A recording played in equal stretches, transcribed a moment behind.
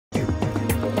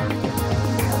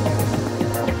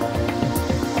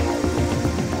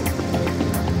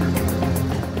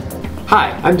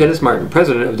Hi, I'm Dennis Martin,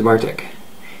 President of Demartek.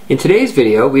 In today's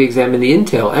video, we examine the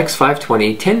Intel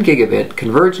X520 10GbE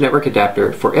Converged Network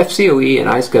Adapter for FCoE and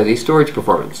iSCSI storage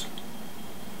performance.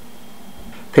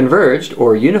 Converged,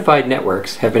 or unified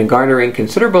networks, have been garnering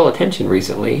considerable attention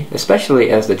recently, especially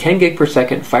as the 10 gig per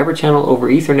second Fibre Channel over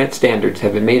Ethernet standards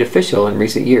have been made official in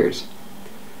recent years.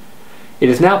 It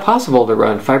is now possible to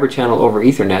run Fibre Channel over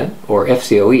Ethernet, or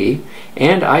FCoE,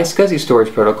 and iSCSI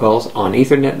storage protocols on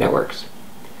Ethernet networks.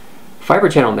 Fibre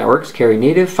Channel networks carry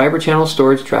native Fibre Channel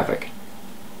storage traffic.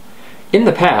 In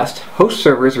the past, host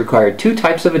servers required two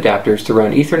types of adapters to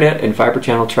run Ethernet and Fibre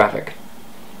Channel traffic.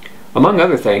 Among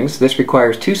other things, this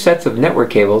requires two sets of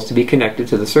network cables to be connected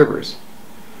to the servers.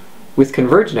 With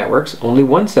converged networks, only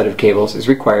one set of cables is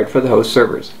required for the host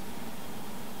servers.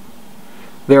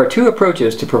 There are two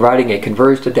approaches to providing a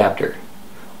converged adapter.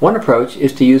 One approach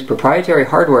is to use proprietary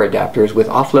hardware adapters with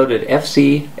offloaded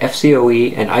FC,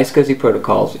 FCoE, and iSCSI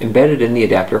protocols embedded in the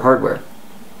adapter hardware.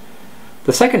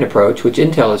 The second approach, which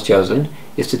Intel has chosen,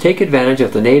 is to take advantage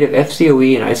of the native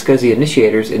FCoE and iSCSI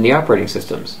initiators in the operating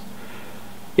systems.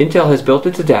 Intel has built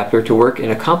its adapter to work in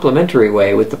a complementary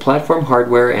way with the platform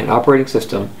hardware and operating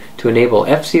system to enable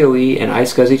FCoE and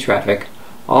iSCSI traffic,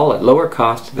 all at lower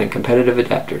cost than competitive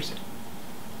adapters.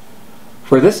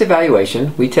 For this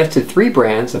evaluation, we tested three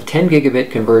brands of 10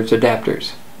 gigabit converged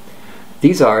adapters.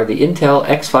 These are the Intel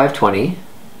X520,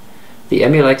 the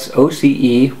Emulex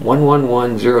OCE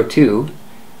 11102,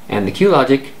 and the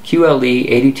QLogic QLE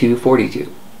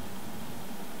 8242.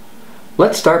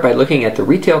 Let's start by looking at the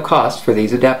retail cost for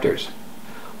these adapters.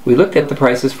 We looked at the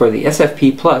prices for the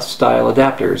SFP Plus style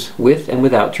adapters with and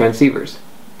without transceivers.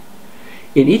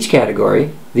 In each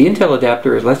category, the Intel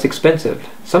adapter is less expensive,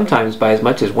 sometimes by as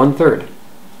much as 1/3.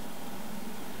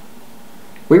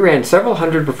 We ran several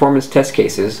hundred performance test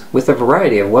cases with a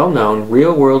variety of well-known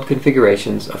real-world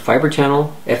configurations of Fibre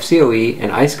Channel, FCoE,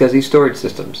 and iSCSI storage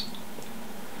systems.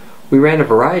 We ran a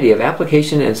variety of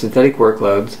application and synthetic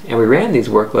workloads, and we ran these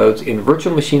workloads in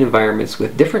virtual machine environments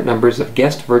with different numbers of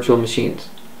guest virtual machines.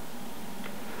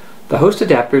 The host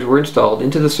adapters were installed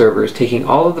into the servers, taking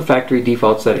all of the factory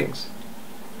default settings.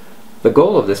 The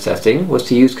goal of this testing was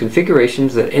to use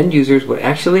configurations that end users would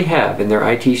actually have in their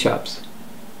IT shops.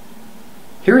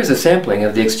 Here is a sampling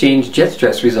of the Exchange jet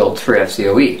stress results for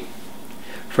FCoE.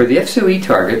 For the FCoE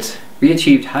targets, we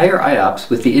achieved higher IOPS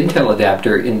with the Intel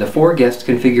adapter in the 4-guest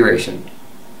configuration.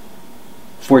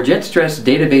 For jet stress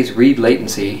database read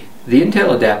latency, the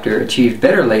Intel adapter achieved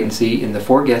better latency in the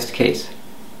 4-guest case.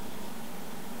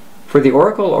 For the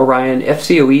Oracle Orion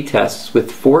FCoE tests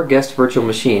with 4 guest virtual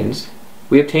machines,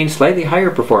 we obtained slightly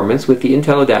higher performance with the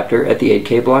Intel adapter at the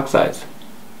 8K block size.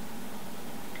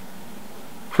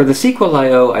 For the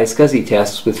SQL.io iSCSI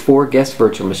tests with 4 guest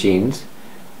virtual machines,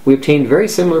 we obtained very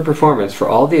similar performance for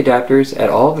all the adapters at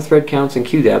all the thread counts and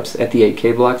queue depths at the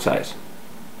 8K block size.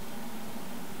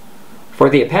 For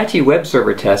the Apache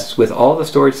Webserver tests with all the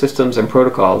storage systems and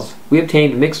protocols, we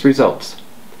obtained mixed results.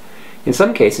 In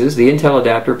some cases, the Intel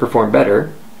adapter performed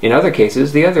better. In other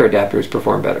cases, the other adapters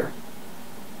performed better.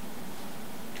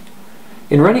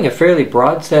 In running a fairly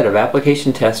broad set of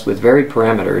application tests with varied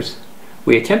parameters,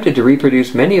 we attempted to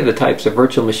reproduce many of the types of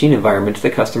virtual machine environments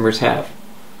that customers have.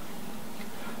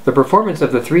 The performance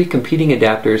of the three competing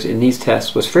adapters in these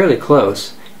tests was fairly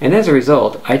close, and as a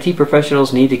result, IT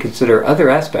professionals need to consider other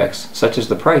aspects, such as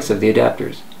the price of the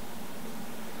adapters.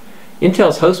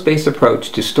 Intel's host-based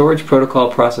approach to storage protocol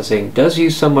processing does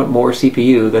use somewhat more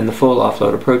CPU than the full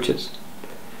offload approaches.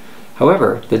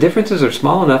 However, the differences are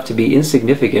small enough to be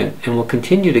insignificant and will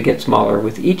continue to get smaller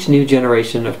with each new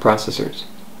generation of processors.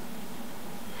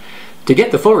 To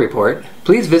get the full report,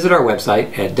 please visit our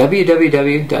website at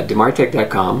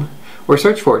www.demartek.com or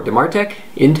search for Demartek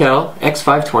Intel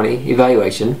X520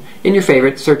 Evaluation in your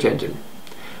favorite search engine.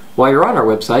 While you're on our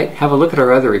website, have a look at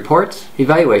our other reports,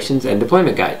 evaluations, and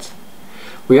deployment guides.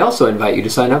 We also invite you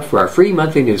to sign up for our free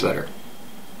monthly newsletter.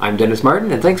 I'm Dennis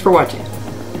Martin, and thanks for watching.